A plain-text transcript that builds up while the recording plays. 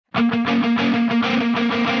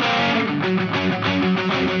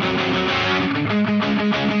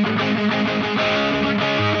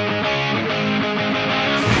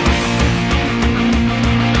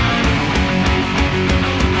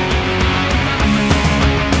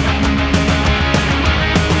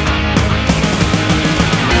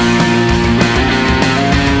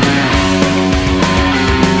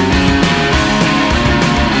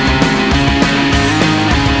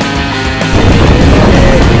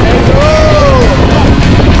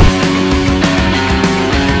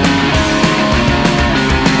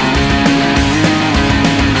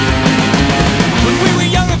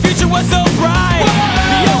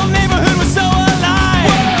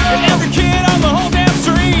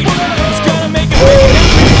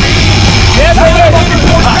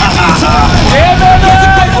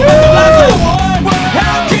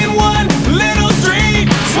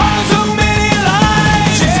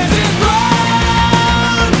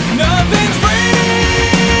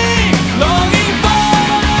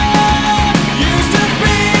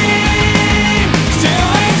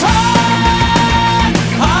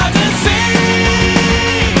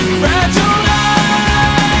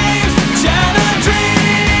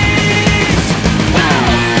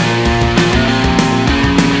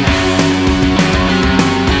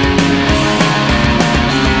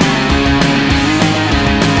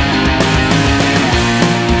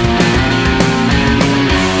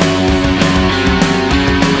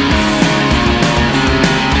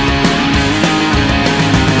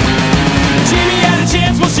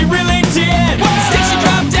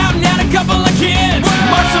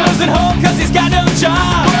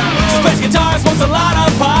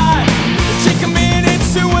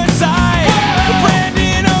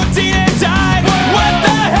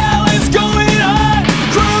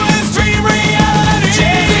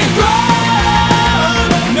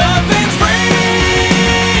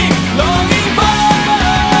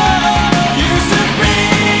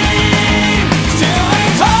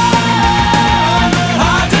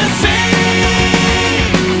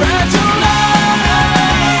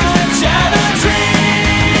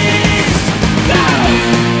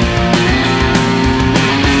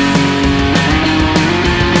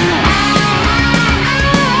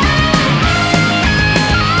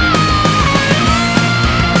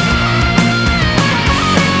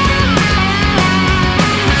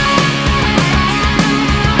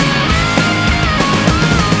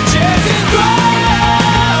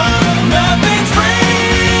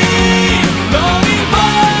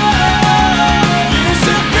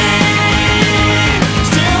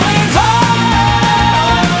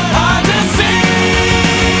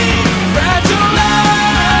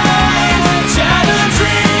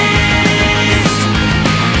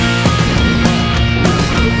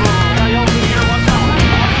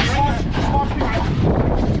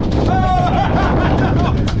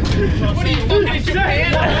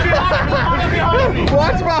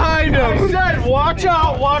Watch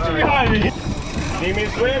out! Watch behind me! Need me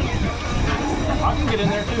to swim? I can get in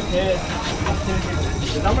there too, kid.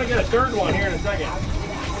 I'm gonna get a third one here in a second.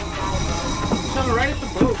 Coming right at the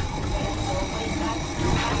boat.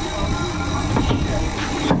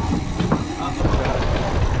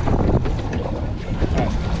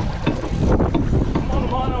 I'm on the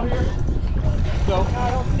mono here. Go. No,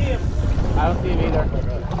 I don't see him. I don't see him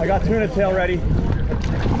either. I got tuna tail ready.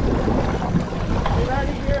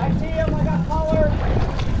 Ready here. I see him. I got collar.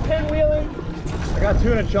 Pinwheeling. I got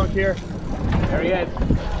tuna chunk here. There he is.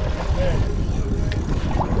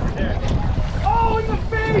 There. Oh, in the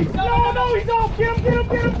face! No, he's off! Get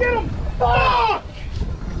him! Fuck!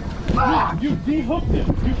 Fuck! You de-hooked him.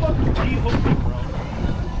 You fucking de-hooked him, bro.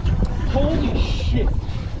 Holy shit.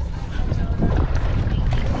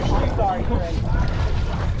 Sorry, friend.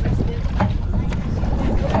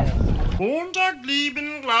 Montag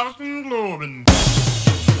lieben, Glauben, Globen.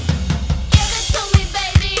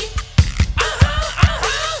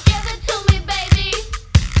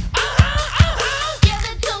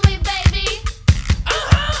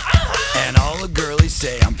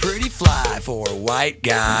 Say I'm pretty fly for a white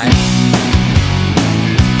guy.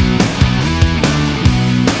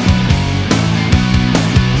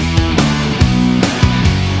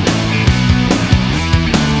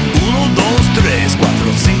 Uno, dos, tres,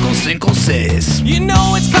 cuatro, cinco, cinco, seis. You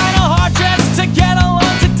know it's kinda hard just to get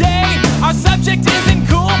along today. Our subject isn't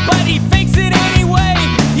cool, but he fakes it anyway.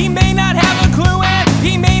 He may not have a clue and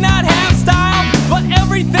he may not have style, but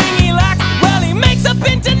everything he lacks, well, he makes up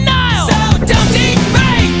in denial. So don't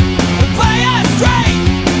play us straight.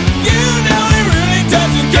 You know he really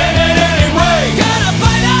doesn't get it anyway. Gotta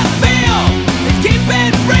play that feel and keep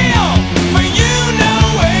it real. For you no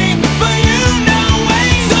way, for you no way.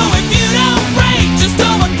 So if you don't break, just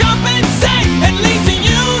overcompensate. At least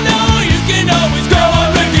you know you can always go on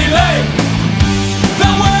Ricky Lake.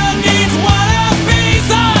 The world needs one piece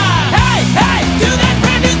of. Hey, hey, do that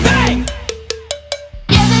brand new thing.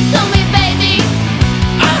 Give it to me, baby.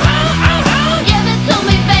 Give it to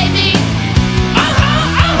me, baby.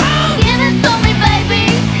 Give it to me, baby.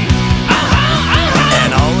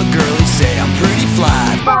 And all the girlies say I'm pretty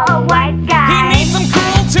fly For a white guy. He needs some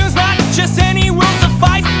cool tunes, not just any will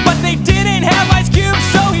suffice. But they didn't have ice cubes,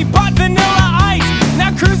 so he bought vanilla ice.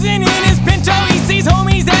 Now cruising in his Pinto, he sees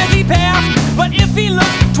homies as he passed. But if he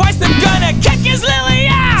looks twice, they're gonna kick his lily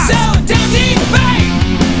ass. So don't debate,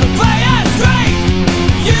 play us straight.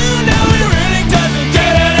 You know he really doesn't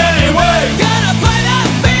get it anyway. Gotta play that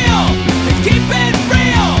feel and keep it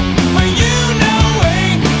real. For you no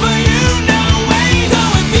way, for you no way. So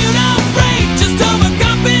if you don't break, just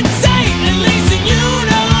overcompensate. At least you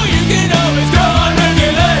know you can always go on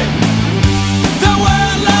regulate. The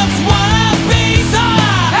world loves one piece of.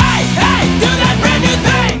 Hey, hey, do that brand new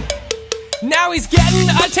thing. Now he's getting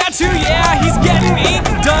a tattoo, yeah, he's getting ink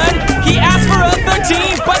done. He asked for a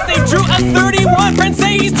 13, but they drew a 31. Friends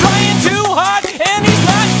say he's trying too hard, and he's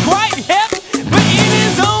not quite hip. But in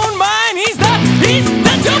his own mind, he's the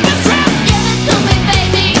dopest rap. Give it to me,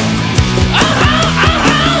 baby.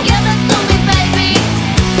 Give it to me, baby.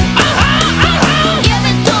 Give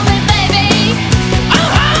it to me, baby.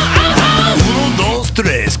 Uno, dos,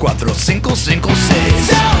 tres, cuatro, cinco, cinco, seis.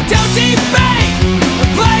 So don't debate,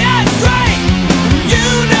 play us straight. You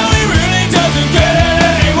know he really doesn't get it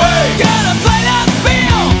anyway. Gotta play that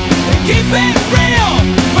feel and keep it real.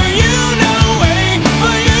 For you no way,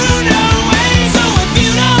 for you no way. So if you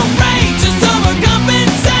don't break, just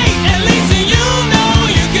overcompensate. At least you know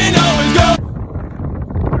you can always go.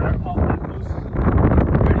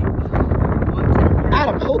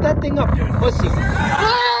 Adam, hold that thing up, you pussy.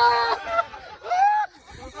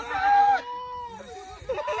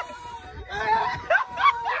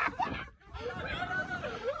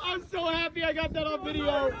 I'm so happy I got that on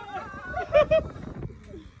video.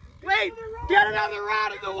 Wait, get another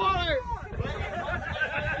rod in the water.